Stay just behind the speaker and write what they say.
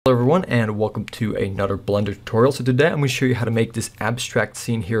Hello everyone and welcome to another Blender tutorial. So today I'm going to show you how to make this abstract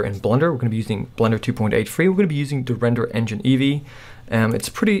scene here in Blender. We're going to be using Blender 2.8 free. We're going to be using the Render Engine Eevee. It's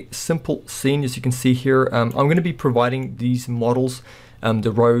a pretty simple scene, as you can see here. I'm going to be providing these models, the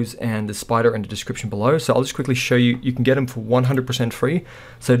rose and the spider, in the description below. So I'll just quickly show you. You can get them for 100% free.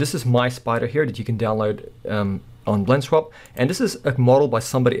 So this is my spider here that you can download on BlendSwap, and this is a model by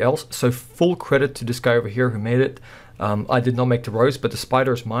somebody else. So full credit to this guy over here who made it. I did not make the rose, but the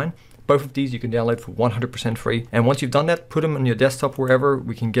spider is mine. Both of these you can download for 100% free. And once you've done that, put them on your desktop wherever.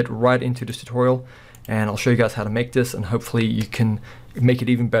 We can get right into this tutorial and I'll show you guys how to make this, and hopefully you can make it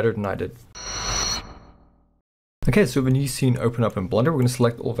even better than I did. Okay, so when you scene open up in Blender, we're going to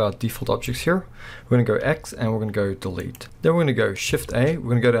select all of our default objects here. We're going to go X and we're going to go delete. Then we're going to go Shift A. We're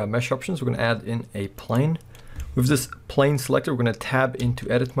going to go to our mesh options. We're going to add in a plane. With this plane selected, we're going to tab into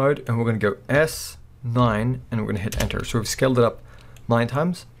edit mode and we're going to go S9 and we're going to hit enter. So we've scaled it up 9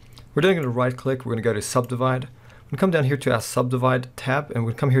 times. We're then going to right click, we're going to go to subdivide. We're going to come down here to our subdivide tab and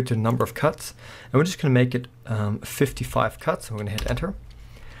we're going to come here to the number of cuts. And we're just going to make it 55 cuts and we're going to hit enter. Then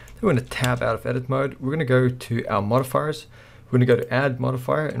we're going to tab out of edit mode. We're going to go to our modifiers. We're going to go to add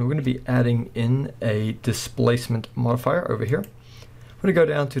modifier and we're going to be adding in a displacement modifier over here. We're going to go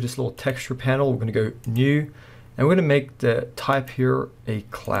down to this little texture panel. We're going to go new and we're going to make the type here a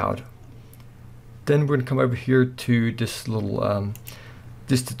cloud. Then we're going to come over here to this little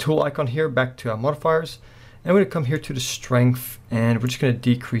the tool icon here, back to our modifiers, and we're going to come here to the strength and we're just going to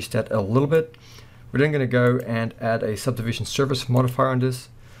decrease that a little bit. We're then going to go and add a subdivision surface modifier on this.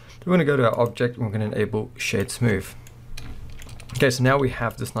 Then we're going to go to our object and we're going to enable shade smooth. Okay, so now we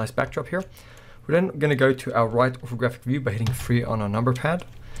have this nice backdrop here. We're then going to go to our right orthographic view by hitting 3 on our number pad.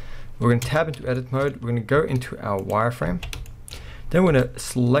 We're going to tab into edit mode. We're going to go into our wireframe. Then we're going to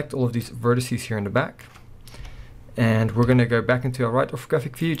select all of these vertices here in the back. And we're going to go back into our right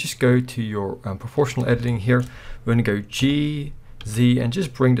orthographic view. Just go to your proportional editing here. We're going to go G, Z, and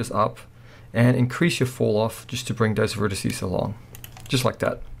just bring this up and increase your fall off just to bring those vertices along, just like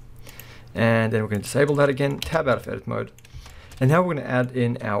that. And then we're going to disable that again, tab out of edit mode. And now we're going to add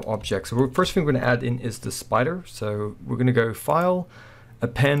in our object. So the first thing we're going to add in is the spider. So we're going to go File,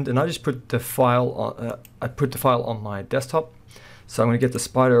 Append, and I just put the file on, on my desktop. So I'm going to get the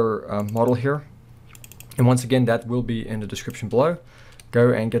spider model here. And once again, that will be in the description below.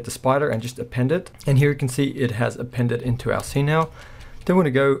 Go and get the spider and just append it. And here you can see it has appended into our scene now. Then we're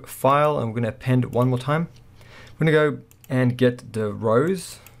going to go File and we're going to append one more time. We're going to go and get the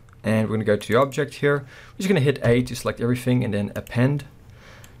rose. And we're going to go to the object here. We're just going to hit A to select everything and then append.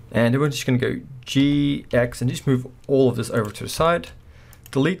 And then we're just going to go G, X, and just move all of this over to the side.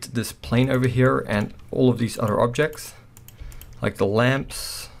 Delete this plane over here and all of these other objects, like the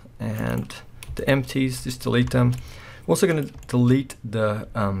lamps and the empties, just delete them. We're also going to delete the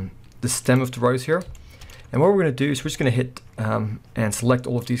stem of the rose here. And what we're going to do is we're just going to hit and select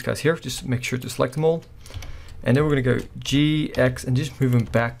all of these guys here. Just make sure to select them all. And then we're going to go G, X, and just move them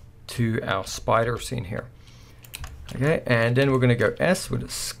back to our spider scene here. Okay, and then we're going to go S, we're going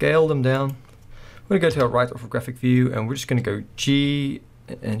to scale them down. We're going to go to our right orthographic view and we're just going to go G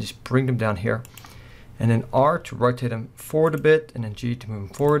and just bring them down here. And then R to rotate them forward a bit, and then G to move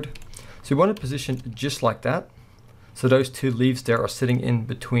them forward. So we want to position just like that. So those two leaves there are sitting in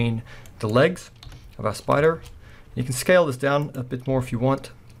between the legs of our spider. You can scale this down a bit more if you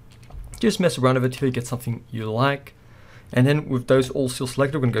want. Just mess around with it till you get something you like. And then with those all still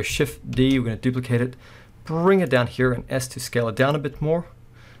selected, we're going to go Shift D, we're going to duplicate it, bring it down here, and S to scale it down a bit more,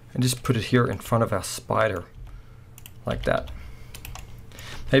 and just put it here in front of our spider, like that.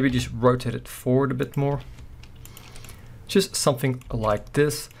 Maybe just rotate it forward a bit more. Just something like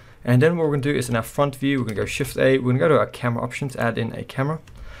this. And then what we're going to do is in our front view, we're going to go Shift A, we're going to go to our camera options, add in a camera.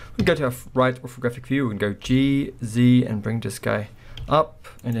 We're going to go to our right orthographic view, we're going to go G, Z, and bring this guy up,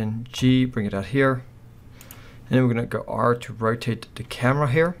 and then G, bring it out here. And then we're going to go R to rotate the camera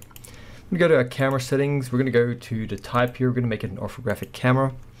here. We're going to go to our camera settings, we're going to go to the type here, we're going to make it an orthographic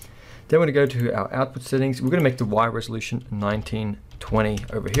camera. Then we're going to go to our output settings, we're going to make the Y resolution 1920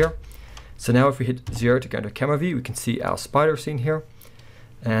 over here. So now if we hit 0 to go into camera view, we can see our spider scene here.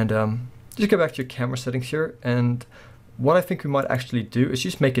 And just go back to your camera settings here. And what I think we might actually do is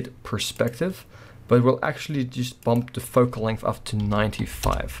just make it perspective, but we'll actually just bump the focal length up to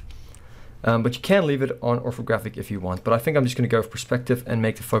 95. But you can leave it on orthographic if you want. But I think I'm just going to go with perspective and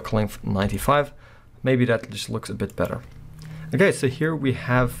make the focal length 95. Maybe that just looks a bit better. Okay, so here we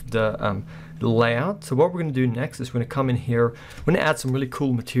have the layout. So what we're going to do next is we're going to come in here, we're going to add some really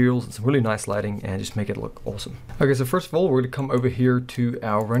cool materials and some really nice lighting and just make it look awesome. Okay, so first of all, we're going to come over here to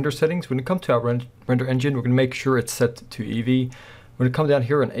our render settings. We're going to come to our render engine. We're going to make sure it's set to Eevee. We're We're going to come down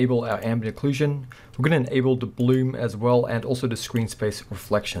here and enable our ambient occlusion. We're going to enable the bloom as well, and also the screen space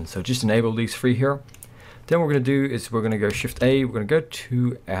reflection. So just enable these three here. Then what we're going to do is we're going to go Shift A. We're going to go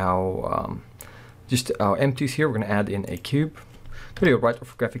to our just our empties here. We're going to add in a cube. Go to your right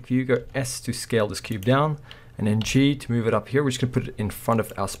orthographic view. Go S to scale this cube down, and then G to move it up here. We're just going to put it in front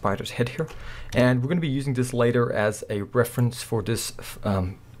of our spider's head here, and we're going to be using this later as a reference for this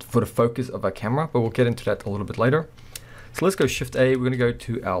for the focus of our camera, but we'll get into that a little bit later. So let's go Shift A. We're going to go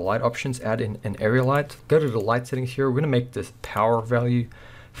to our light options, add in an area light. Go to the light settings here. We're going to make this power value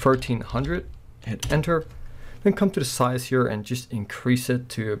 1300. Hit enter. Then come to the size here and just increase it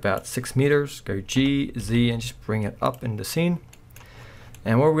to about 6 meters. Go G, Z, and just bring it up in the scene.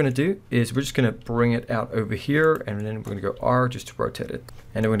 And what we're going to do is we're just going to bring it out over here, and then we're going to go R just to rotate it.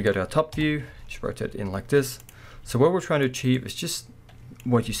 And then we're going to go to our top view, just rotate it in like this. So what we're trying to achieve is just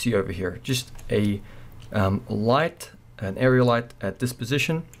what you see over here, just a light, an area light at this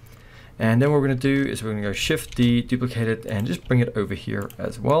position. And then what we're going to do is we're going to go Shift D, duplicate it, and just bring it over here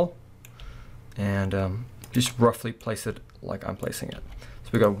as well. And just roughly place it like I'm placing it.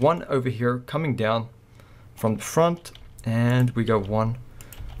 So we got one over here coming down from the front, and we got one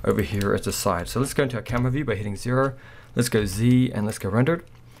over here at the side. So let's go into our camera view by hitting 0. Let's go Z, and let's go rendered.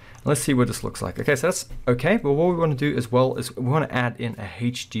 Let's see what this looks like. Okay, so that's okay, but what we want to do as well is we want to add in a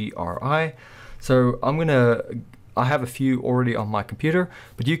HDRI. So I have a few already on my computer,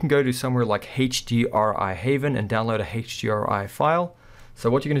 but you can go to somewhere like HDRI Haven and download a HDRI file. So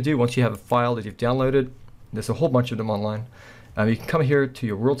what you're going to do once you have a file that you've downloaded, there's a whole bunch of them online. You can come here to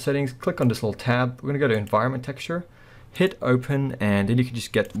your world settings, click on this little tab. We're going to go to environment texture, hit open, and then you can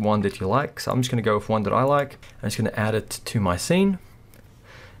just get one that you like. So I'm just going to go with one that I like. I'm just going to add it to my scene.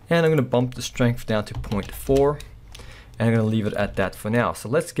 And I'm going to bump the strength down to 0.4. And I'm going to leave it at that for now. So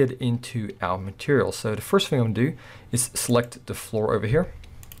let's get into our material. So the first thing I'm going to do is select the floor over here.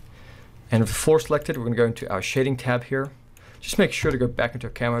 And with the floor selected, we're going to go into our shading tab here. Just make sure to go back into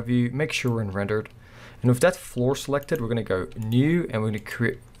our camera view, make sure we're in rendered. And with that floor selected, we're going to go new, and we're going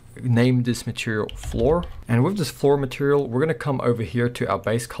to name this material floor. And with this floor material, we're going to come over here to our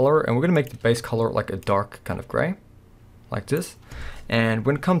base color, and we're going to make the base color like a dark kind of gray, like this. And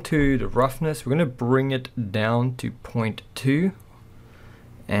when it comes to the roughness, we're going to bring it down to 0.2.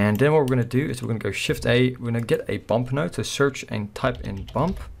 And then what we're going to do is we're going to go Shift A. We're going to get a bump node, so search and type in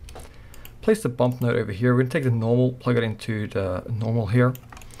bump. Place the bump node over here. We're going to take the normal, plug it into the normal here.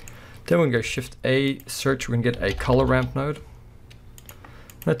 Then we're going to go Shift A, search. We're going to get a color ramp node.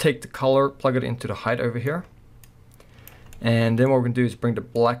 I'm going to take the color, plug it into the height over here. And then what we're going to do is bring the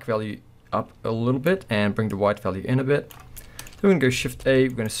black value up a little bit and bring the white value in a bit. Then we're going to go Shift A,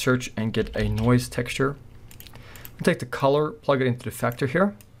 we're going to search and get a noise texture. We'll take the color, plug it into the factor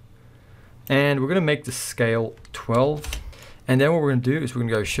here. And we're going to make the scale 12. And then what we're going to do is we're going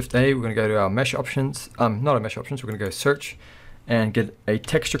to go Shift A, we're going to go to our mesh options, not our mesh options, we're going to go search and get a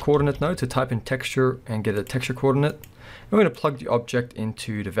texture coordinate node to type in texture and get a texture coordinate. And we're going to plug the object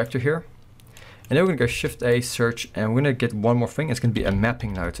into the vector here. And then we're going to go Shift A, search, and we're going to get one more thing. It's going to be a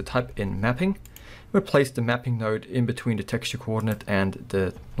mapping node. So type in mapping. We'll place the mapping node in between the texture coordinate and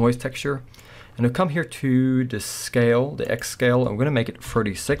the noise texture. And we'll come here to the scale, the X scale, and we're going to make it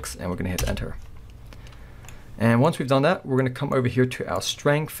 36, and we're going to hit enter. And once we've done that, we're going to come over here to our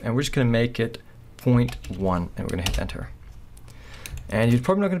strength, and we're just going to make it 0.1, and we're going to hit enter. And you're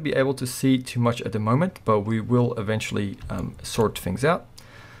probably not going to be able to see too much at the moment, but we will eventually sort things out.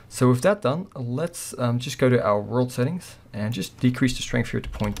 So with that done, let's just go to our world settings and just decrease the strength here to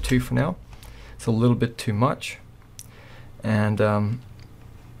 0.2 for now. It's a little bit too much. And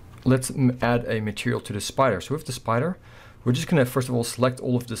let's add a material to the spider. So with the spider, we're just going to first of all select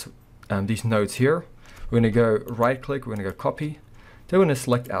all of these nodes here. We're going to go right click, we're going to go copy. Then we're going to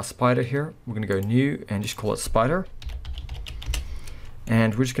select our spider here. We're going to go new and just call it spider.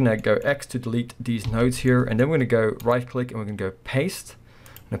 And we're just going to go X to delete these nodes here. And then we're going to go right click and we're going to go paste.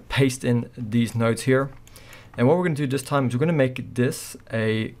 I'm going to paste in these nodes here. And what we're going to do this time is we're going to make this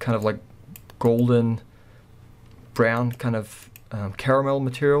a kind of like golden brown kind of caramel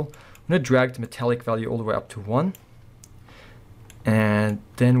material. I'm going to drag the metallic value all the way up to 1. And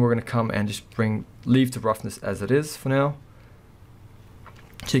then we're going to come and just leave the roughness as it is for now.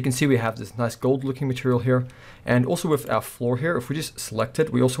 So you can see we have this nice gold looking material here. And also with our floor here, if we just select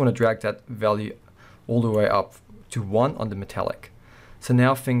it, we also want to drag that value all the way up to 1 on the metallic. So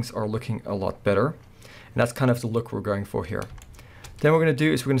now things are looking a lot better. And that's kind of the look we're going for here. Then what we're going to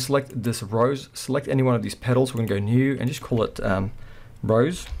do is we're going to select this rose, select any one of these petals. We're going to go new and just call it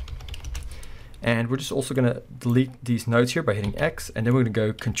rose. And we're just also going to delete these nodes here by hitting X, and then we're going to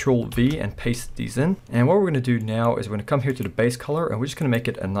go Control V and paste these in. And what we're going to do now is we're going to come here to the base color, and we're just going to make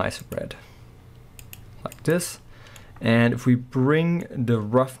it a nice red, like this. And if we bring the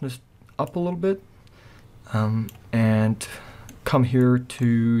roughness up a little bit, and come here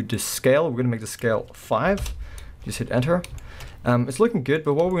to the scale, we're going to make the scale 5. Just hit enter. It's looking good,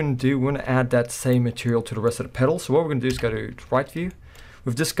 but what we're going to do, we're going to add that same material to the rest of the pedal. So what we're going to do is go to right view.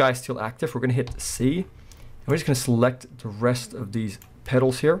 With this guy still active, we're going to hit C, and we're just going to select the rest of these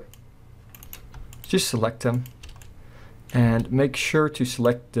pedals here. Just select them, and make sure to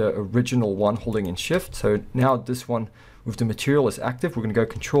select the original one holding in Shift. So now this one with the material is active. We're going to go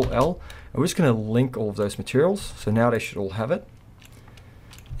Control L, and we're just going to link all of those materials. So now they should all have it.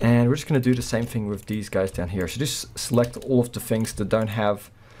 And we're just going to do the same thing with these guys down here. So just select all of the things that don't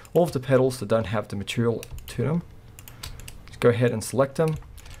have, all of the pedals that don't have the material to them. Go ahead and select them.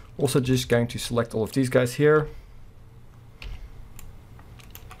 Also just going to select all of these guys here.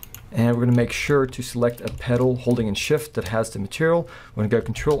 And we're going to make sure to select a pedal holding in Shift that has the material. We're going to go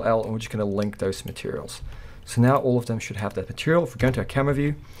Control L, and we're just going to link those materials. So now all of them should have that material. If we go into our camera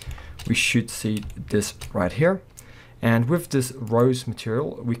view, we should see this right here. And with this rose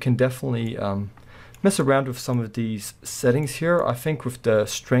material, we can definitely mess around with some of these settings here. I think with the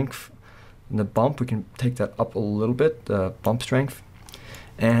strength and the bump, we can take that up a little bit, the bump strength.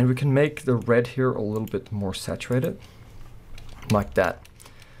 And we can make the red here a little bit more saturated, like that.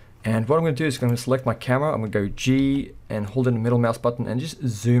 And what I'm going to do is I'm going to select my camera. I'm going to go G and hold in the middle mouse button and just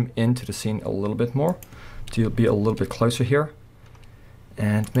zoom into the scene a little bit more to be a little bit closer here.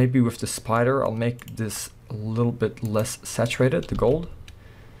 And maybe with the spider, I'll make this a little bit less saturated, the gold.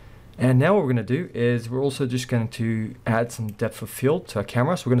 And now what we're going to do is we're also just going to add some depth of field to our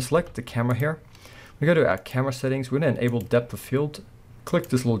camera. So we're going to select the camera here. We go to our camera settings. We're going to enable depth of field. Click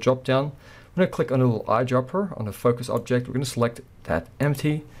this little drop down. We're going to click on the little eyedropper on the focus object. We're going to select that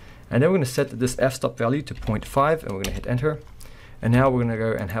empty. And then we're going to set this f-stop value to 0.5, and we're going to hit enter. And now we're going to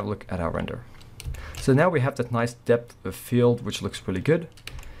go and have a look at our render. So now we have that nice depth of field, which looks really good.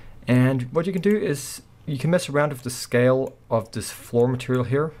 And what you can do is you can mess around with the scale of this floor material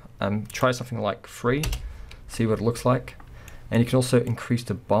here. Try something like 3, see what it looks like. And you can also increase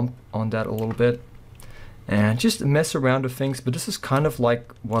the bump on that a little bit. And just mess around with things, but this is kind of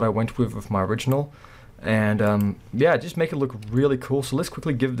like what I went with my original. And yeah, just make it look really cool. So let's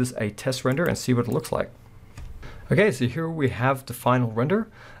quickly give this a test render and see what it looks like. Okay, so here we have the final render.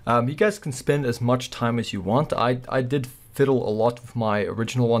 You guys can spend as much time as you want. I did fiddle a lot with my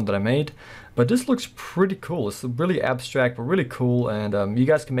original one that I made, but this looks pretty cool. It's really abstract, but really cool, and you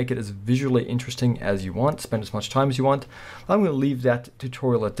guys can make it as visually interesting as you want, spend as much time as you want. I'm going to leave that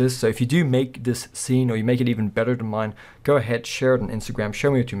tutorial at this, so if you do make this scene or you make it even better than mine, go ahead, share it on Instagram,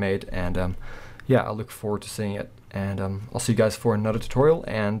 show me what you made, and yeah, I look forward to seeing it. And I'll see you guys for another tutorial,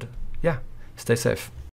 and yeah, stay safe.